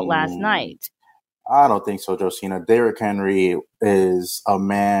different result last night. I don't think so, Josina. Derrick Henry is a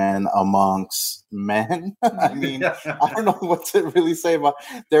man amongst men. I mean, I don't know what to really say about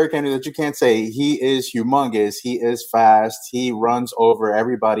Derrick Henry that you can't say. He is humongous. He is fast. He runs over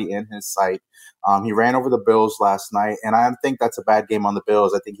everybody in his sight. He ran over the Bills last night, and I think that's a bad game on the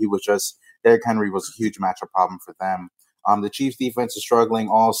Bills. I think Derrick Henry was a huge matchup problem for them. The Chiefs defense is struggling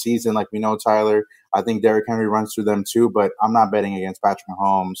all season, like we know, Tyler. I think Derrick Henry runs through them too, but I'm not betting against Patrick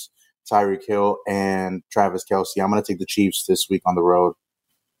Mahomes, Tyreek Hill, and Travis Kelce. I'm going to take the Chiefs this week on the road.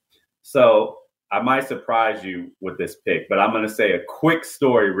 So I might surprise you with this pick, but I'm going to say a quick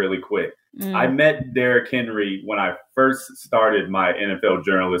story really quick. I met Derrick Henry when I first started my NFL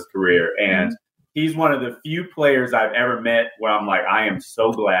journalist career, and he's one of the few players I've ever met where I'm like, I am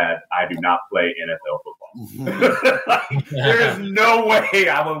so glad I do not play NFL football. There is no way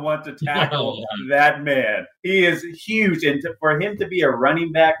I would want to tackle that man. He is huge. And for him to be a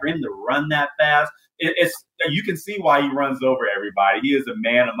running back, for him to run that fast, you can see why he runs over everybody. He is a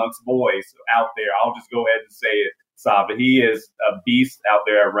man amongst boys out there. I'll just go ahead and say it, Safid. He is a beast out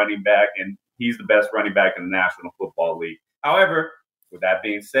there at running back, and he's the best running back in the National Football League. However, with that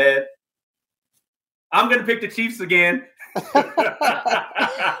being said, I'm going to pick the Chiefs again. You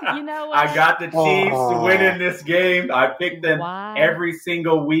know what? I got the Chiefs winning this game. I picked them every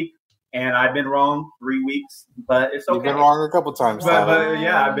single week, and I've been wrong 3 weeks, but it's okay. You've been wrong a couple times. But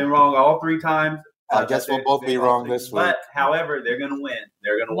yeah, I've been wrong all 3 times. I guess we'll both be wrong this week. But, however, they're going to win.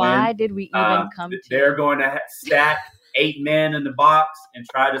 They're going to win. Why did we even come to They're going to stack 8 men in the box and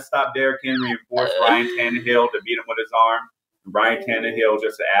try to stop Derrick Henry and force Ryan Tannehill to beat him with his arm. Ryan Tannehill,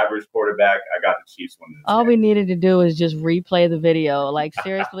 just an average quarterback. I got the Chiefs winning. All we needed to do is just replay the video. Like,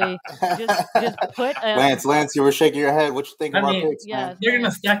 seriously, just put Lance, you were shaking your head. What you think about picks? Yeah, they're going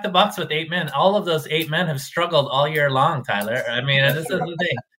to stack the box with 8 men. All of those 8 men have struggled all year long, Tyler. I mean, this is the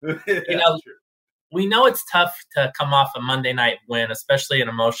thing. You know, we know it's tough to come off a Monday night win, especially an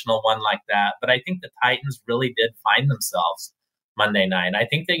emotional one like that. But I think the Titans really did find themselves Monday night. I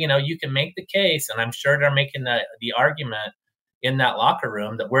think that, you know, you can make the case, and I'm sure they're making the argument in that locker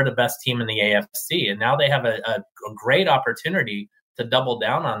room that we're the best team in the AFC. And now they have a great opportunity to double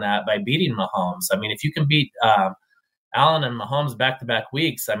down on that by beating Mahomes. I mean, if you can beat Allen and Mahomes back-to-back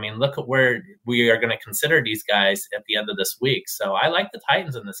weeks, I mean, look at where we are going to consider these guys at the end of this week. So I like the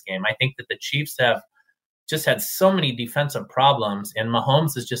Titans in this game. I think that the Chiefs have just had so many defensive problems, and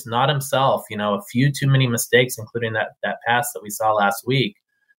Mahomes is just not himself. You know, a few too many mistakes, including that pass that we saw last week,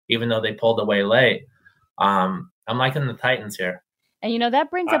 even though they pulled away late. I'm liking the Titans here. And, you know,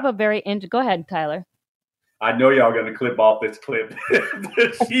 that brings up a very go ahead, Tyler. I know y'all going to clip off this clip.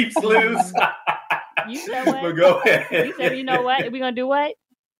 The Chiefs lose. You said what? But go ahead. You said, you know what? We're going to do what?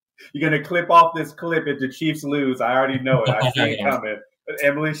 You're going to clip off this clip if the Chiefs lose. I already know it. I see it coming. But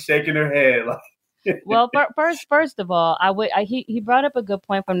Emily's shaking her head like, well, first of all, he brought up a good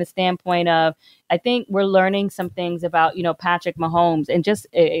point from the standpoint of, I think we're learning some things about, you know, Patrick Mahomes, and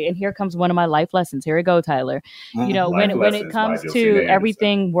here comes one of my life lessons. Here we go, Tyler. You know, when it comes to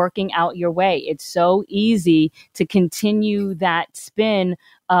everything working out your way, it's so easy to continue that spin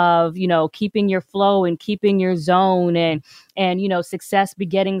of, you know, keeping your flow and keeping your zone and, you know, success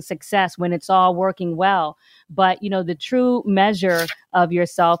begetting success when it's all working well. But, you know, the true measure of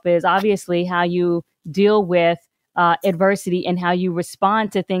yourself is obviously how you deal with adversity and how you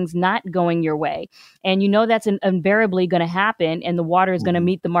respond to things not going your way. And you know that's invariably going to happen, and the water is going to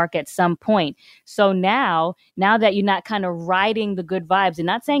meet the mark at some point. So now that you're not kind of riding the good vibes, and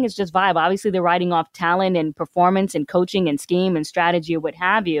not saying it's just vibe, obviously they're riding off talent and performance and coaching and scheme and strategy or what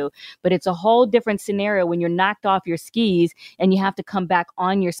have you, but it's a whole different scenario when you're knocked off your skis and you have to come back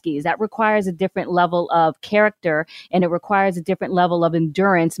on your skis. That requires a different level of character, and it requires a different level of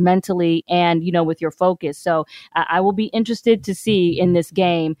endurance mentally and, you know, with your focus. So I will be interested to see in this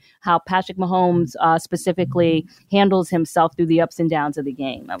game how Patrick Mahomes specifically handles himself through the ups and downs of the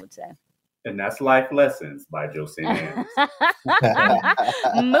game, I would say. And that's Life Lessons by Josina.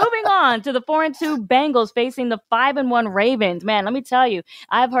 Moving on to the 4-2 Bengals facing the 5-1 Ravens. Man, let me tell you,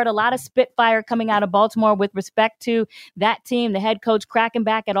 I've heard a lot of spitfire coming out of Baltimore with respect to that team. The head coach cracking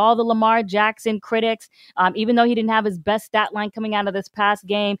back at all the Lamar Jackson critics, even though he didn't have his best stat line coming out of this past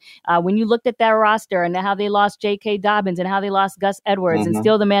game. When you looked at their roster and how they lost J.K. Dobbins and how they lost Gus Edwards and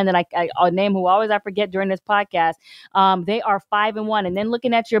still the man that I name who always I forget during this podcast, they are 5-1. And then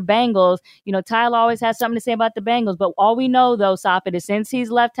looking at your Bengals, you know, Tyler always has something to say about the Bengals, but all we know, though, Safid, is since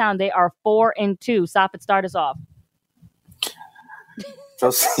he's left town, they are 4-2. Safid, start us off.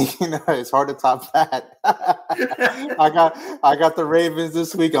 Josina, it's hard to top that. I got the Ravens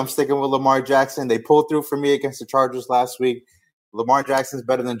this week. I'm sticking with Lamar Jackson. They pulled through for me against the Chargers last week. Lamar Jackson's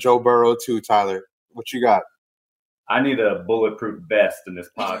better than Joe Burrow, too, Tyler. What you got? I need a bulletproof vest in this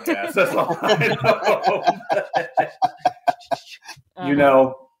podcast. That's all I know. You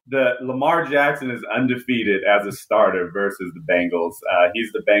know, the Lamar Jackson is undefeated as a starter versus the Bengals.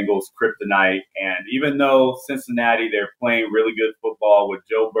 He's the Bengals' kryptonite. And even though Cincinnati, they're playing really good football with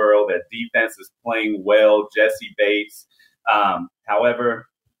Joe Burrow, that defense is playing well, Jesse Bates. However,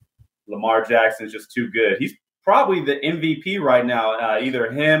 Lamar Jackson is just too good. He's probably the MVP right now,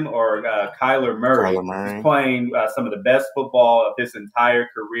 either him or Kyler Murray. He's playing some of the best football of his entire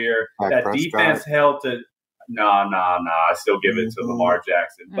career. That defense held to No. I still give it to Lamar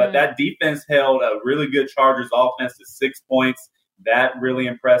Jackson. But that defense held a really good Chargers offense to 6 points. That really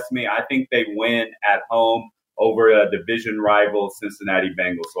impressed me. I think they win at home over a division rival Cincinnati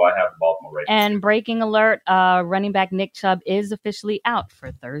Bengals. So I have the Baltimore Ravens. And breaking alert, running back Nick Chubb is officially out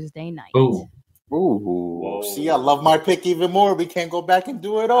for Thursday night. Ooh. Whoa. See, I love my pick even more. We can't go back and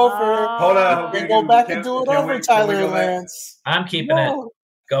do it over. Hold on. We can go back and do it over, Tyler and Lance. I'm keeping it.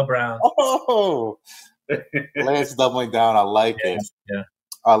 Go Browns. Oh. Lance doubling down. I like it.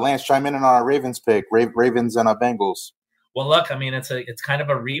 Yeah. Lance, chime in on our Ravens pick. Ravens and our Bengals. Well, look, I mean, it's kind of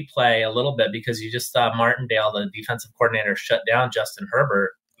a replay a little bit because you just saw Martindale, the defensive coordinator, shut down Justin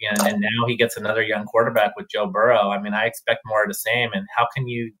Herbert, and now he gets another young quarterback with Joe Burrow. I mean, I expect more of the same. And how can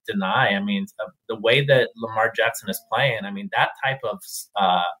you deny? I mean, the way that Lamar Jackson is playing, I mean, that type of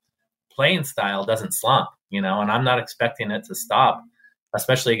playing style doesn't slump, and I'm not expecting it to stop,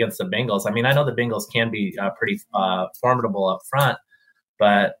 especially against the Bengals. I mean, I know the Bengals can be pretty formidable up front,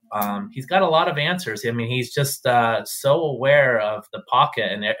 but he's got a lot of answers. I mean, he's just so aware of the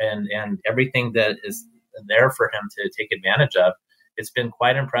pocket and everything that is there for him to take advantage of. It's been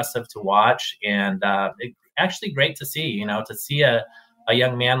quite impressive to watch, and actually great to see, to see a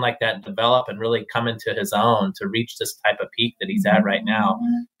young man like that develop and really come into his own to reach this type of peak that he's at right now.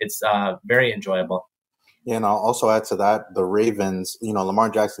 It's very enjoyable. Yeah, and I'll also add to that, the Ravens, Lamar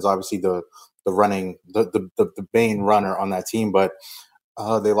Jackson's obviously the main runner on that team, but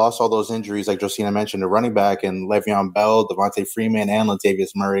they lost all those injuries, like Josina mentioned, the running back and Le'Veon Bell, Devontae Freeman, and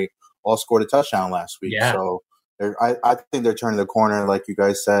Latavius Murray all scored a touchdown last week. Yeah. So I think they're turning the corner, like you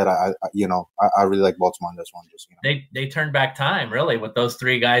guys said. I really like Baltimore on this one. They turned back time, really, with those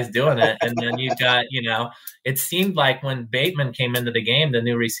three guys doing it. And then you've got, it seemed like when Bateman came into the game, the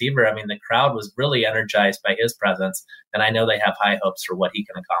new receiver, I mean, the crowd was really energized by his presence. And I know they have high hopes for what he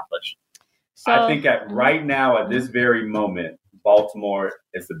can accomplish. So, I think right now, at this very moment, Baltimore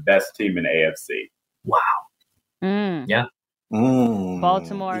is the best team in the AFC. Wow. Yeah.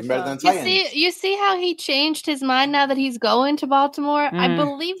 Baltimore. Better than Titans. You see how he changed his mind now that he's going to Baltimore? I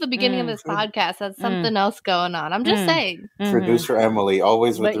believe the beginning of this podcast has something else going on. I'm just saying. Producer Emily,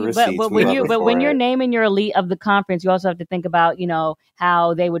 always with the receipts. But when you're naming your elite of the conference, you also have to think about,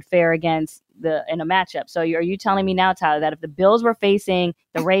 how they would fare against in a matchup. So are you telling me now, Tyler, that if the Bills were facing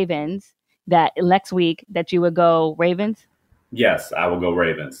the Ravens, that next week that you would go Ravens? Yes, I will go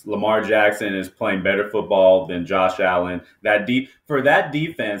Ravens. Lamar Jackson is playing better football than Josh Allen. For that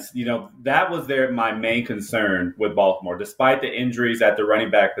defense, that was my main concern with Baltimore. Despite the injuries at the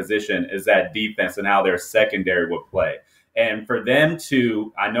running back position, is that defense and how their secondary would play. And for them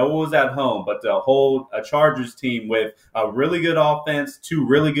to, I know it was at home, but to hold a Chargers team with a really good offense, two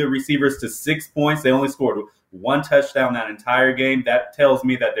really good receivers to 6 points, they only scored one touchdown that entire game. That tells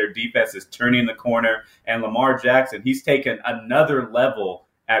me that their defense is turning the corner. And Lamar Jackson, he's taken another level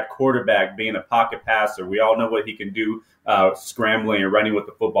at quarterback, being a pocket passer. We all know what he can do, scrambling and running with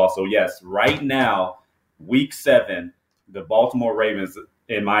the football. So, yes, right now, week 7, the Baltimore Ravens,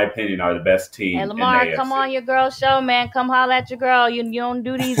 in my opinion, are the best team. Hey, Lamar, in the AFC. Come on your girl show, man. Come holler at your girl. You don't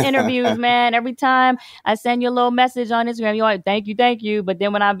do these interviews, man. Every time I send you a little message on Instagram, you always thank you. But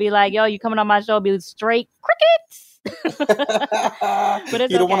then when I be like, yo, you coming on my show, be straight crickets. But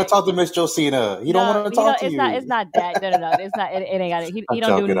you don't want to talk to Miss Josina. You don't want to talk to you. It's not that. No. It's not. It ain't got it. He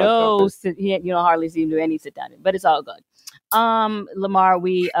don't do no. You don't hardly see him do any sit down. But it's all good. Lamar,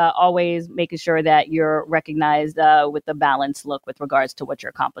 we always making sure that you're recognized with the balanced look with regards to what you're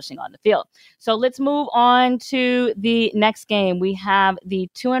accomplishing on the field. So let's move on to the next game. We have the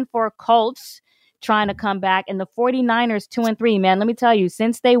 2-4 Colts trying to come back, and the 49ers 2-3. Man, let me tell you,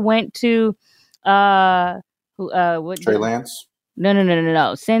 since they went to Trey Lance?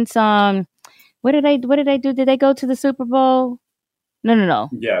 No. Since what did they do? Did they go to the Super Bowl? No.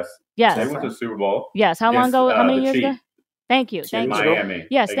 Yes. They went to the Super Bowl. Yes. How long ago? How many years ago? Thank you. Miami.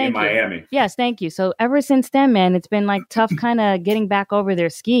 Yes, thank you. Miami. Yes, thank you. So ever since then, man, it's been tough kind of getting back over their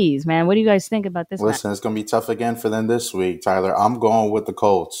skis, man. What do you guys think about this? Listen, it's going to be tough again for them this week, Tyler. I'm going with the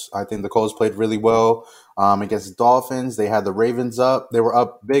Colts. I think the Colts played really well against the Dolphins. They had the Ravens up. They were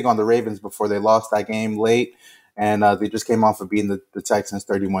up big on the Ravens before they lost that game late. And they just came off of beating the Texans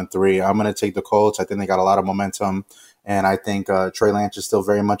 31-3. I'm going to take the Colts. I think they got a lot of momentum. And I think Trey Lance is still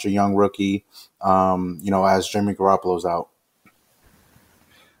very much a young rookie, as Jimmy Garoppolo's out.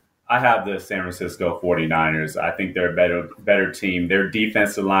 I have the San Francisco 49ers. I think they're a better team. Their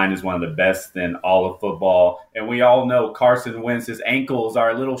defensive line is one of the best in all of football. And we all know Carson Wentz's ankles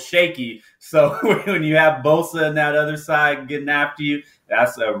are a little shaky. So when you have Bosa on that other side getting after you,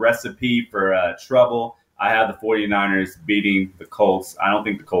 that's a recipe for trouble. I have the 49ers beating the Colts. I don't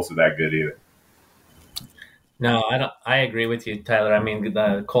think the Colts are that good either. No, I don't. I agree with you, Tyler. I mean,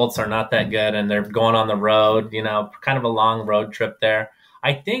 the Colts are not that good, and they're going on the road, kind of a long road trip there.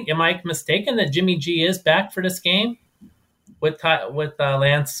 I think, am I mistaken that Jimmy G is back for this game with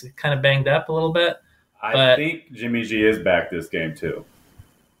Lance kind of banged up a little bit? I think Jimmy G is back this game too.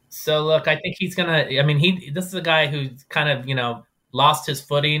 So look, I think he's gonna. I mean, this is a guy who kind of lost his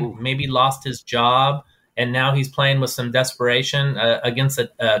footing, maybe lost his job, and now he's playing with some desperation against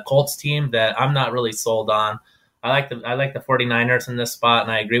a Colts team that I'm not really sold on. I like the 49ers in this spot,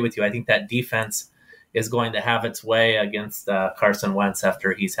 and I agree with you. I think that defense is going to have its way against Carson Wentz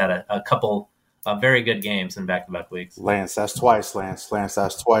after he's had a couple of very good games in back-to-back weeks. Lance, that's twice, Lance,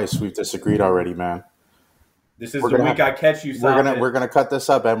 that's twice. We've disagreed already, man. This is the week I catch you, Safid. We're gonna cut this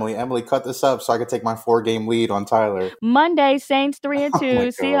up, Emily. Emily, cut this up so I can take my 4-game lead on Tyler. Monday, Saints 3-2,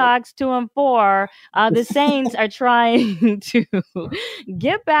 Seahawks 2-4. The Saints are trying to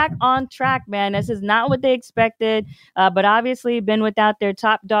get back on track, man. This is not what they expected, but obviously been without their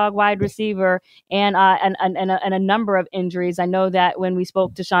top dog wide receiver and a number of injuries. I know that when we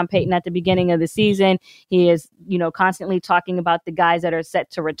spoke to Sean Payton at the beginning of the season, he is constantly talking about the guys that are set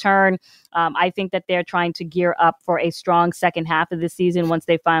to return. I think that they're trying to gear up for a strong second half of the season once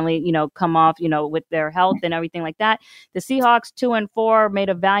they finally, come off, with their health and everything like that. The Seahawks 2-4 made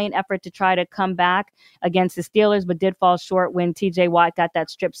a valiant effort to try to come back against the Steelers, but did fall short when TJ Watt got that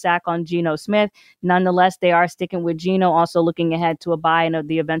strip sack on Geno Smith. Nonetheless, they are sticking with Geno, also looking ahead to a bye and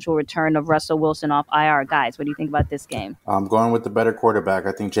the eventual return of Russell Wilson off IR. Guys, what do you think about this game? I'm going with the better quarterback.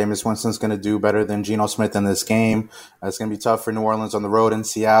 I think Jameis Winston's going to do better than Geno Smith in this game. It's going to be tough for New Orleans on the road in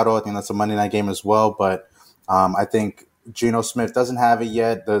Seattle. I think that's a Monday night game as well, but I think Geno Smith doesn't have it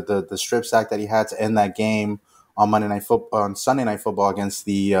yet. The strip sack that he had to end that game on Sunday Night Football against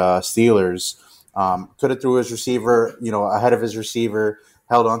the Steelers could have threw his receiver, ahead of his receiver,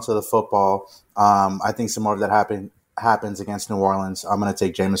 held onto the football. I think some more of that happens against New Orleans. I'm going to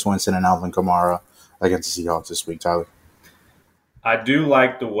take Jameis Winston and Alvin Kamara against the Seahawks this week, Tyler. I do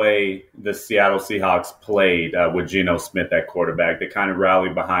like the way the Seattle Seahawks played with Geno Smith at quarterback. They kind of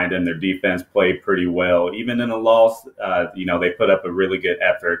rallied behind him. Their defense played pretty well. Even in a loss, they put up a really good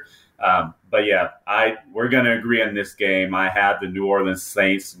effort. But yeah, we're going to agree on this game. I have the New Orleans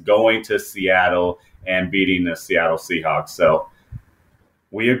Saints going to Seattle and beating the Seattle Seahawks. So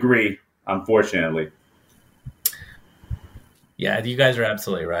we agree, unfortunately. Yeah, you guys are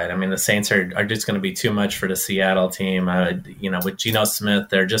absolutely right. I mean, the Saints are just going to be too much for the Seattle team. With Geno Smith,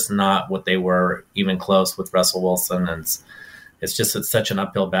 they're just not what they were even close with Russell Wilson. And it's such an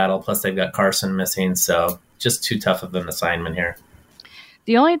uphill battle. Plus, they've got Carson missing. So just too tough of an assignment here.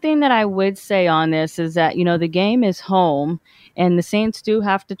 The only thing that I would say on this is that, the game is home and the Saints do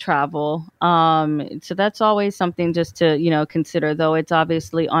have to travel. So that's always something just to, consider, though it's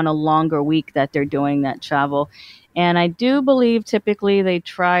obviously on a longer week that they're doing that travel. And I do believe typically they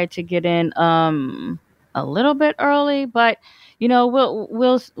try to get in a little bit early, but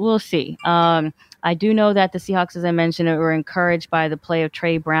we'll see. I do know that the Seahawks, as I mentioned, were encouraged by the play of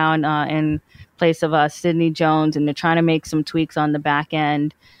Trey Brown in place of Sidney Jones, and they're trying to make some tweaks on the back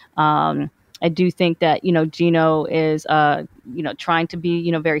end. I do think that, Geno is, trying to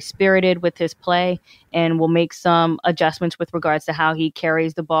be, very spirited with his play and will make some adjustments with regards to how he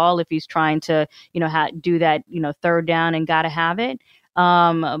carries the ball if he's trying to, do that, third down and got to have it.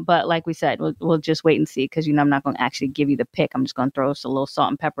 But like we said, we'll just wait and see because, I'm not going to actually give you the pick. I'm just going to throw a little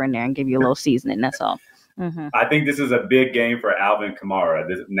salt and pepper in there and give you a little seasoning. That's all. Mm-hmm. I think this is a big game for Alvin Kamara.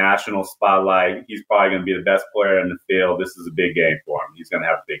 This national spotlight. He's probably going to be the best player in the field. This is a big game for him. He's going to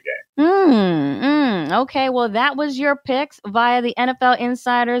have a big game. Okay, well, that was your picks via the NFL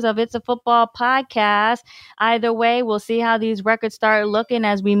Insiders of It's a Football podcast. Either way, we'll see how these records start looking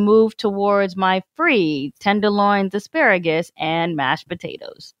as we move towards my free tenderloins, asparagus, and mashed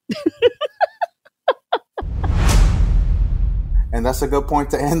potatoes. And that's a good point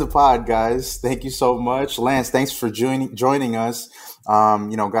to end the pod, guys. Thank you so much. Lance, thanks for joining us.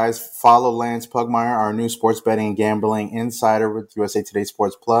 Guys, follow Lance Pugmire, our new sports betting and gambling insider with USA Today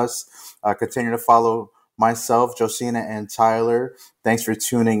Sports Plus. Continue to follow myself, Josina, and Tyler. Thanks for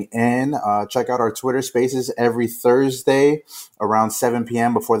tuning in. Check out our Twitter Spaces every Thursday around 7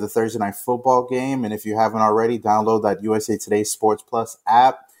 p.m. before the Thursday Night Football game. And if you haven't already, download that USA Today Sports Plus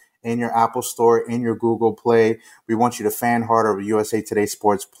app in your Apple Store, in your Google Play. We want you to fan hard over USA Today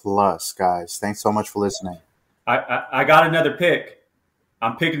Sports Plus, guys. Thanks so much for listening. I got another pick.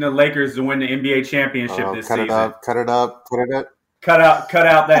 I'm picking the Lakers to win the NBA championship this season. Cut it up. Cut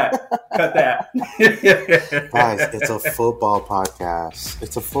out that. Cut that. Guys, it's a football podcast.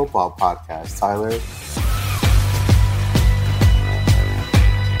 Tyler.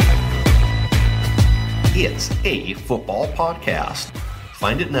 It's a football podcast.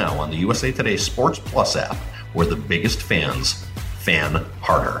 Find it now on the USA Today Sports Plus app, where the biggest fans fan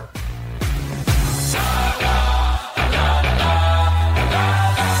harder.